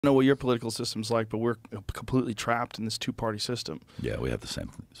know what your political system's like, but we're completely trapped in this two-party system. Yeah, we have the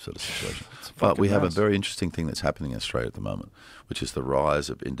same sort of situation. It's But we have a mess. very interesting thing that's happening in Australia at the moment, which is the rise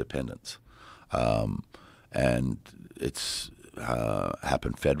of independence. And it's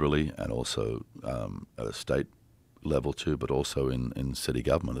happened federally and also at a state level too, but also in city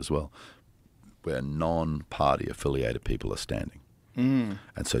government as well, where non-party affiliated people are standing. And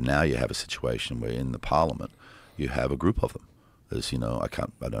so now you have a situation where in the parliament you have a group of them. There's, I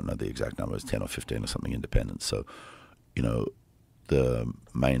don't know the exact number, it's 10 or 15 or something independents. So, the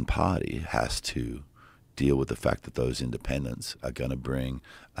main party has to deal with the fact that those independents are going to bring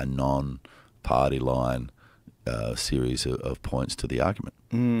a non-party line series of points to the argument,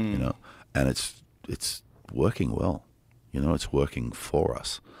 and it's working well. It's working for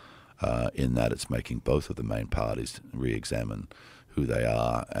us in that it's making both of the main parties re-examine who they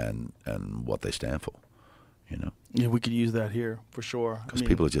are and what they stand for. Yeah, we could use that here for sure. Because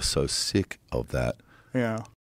people are just so sick of that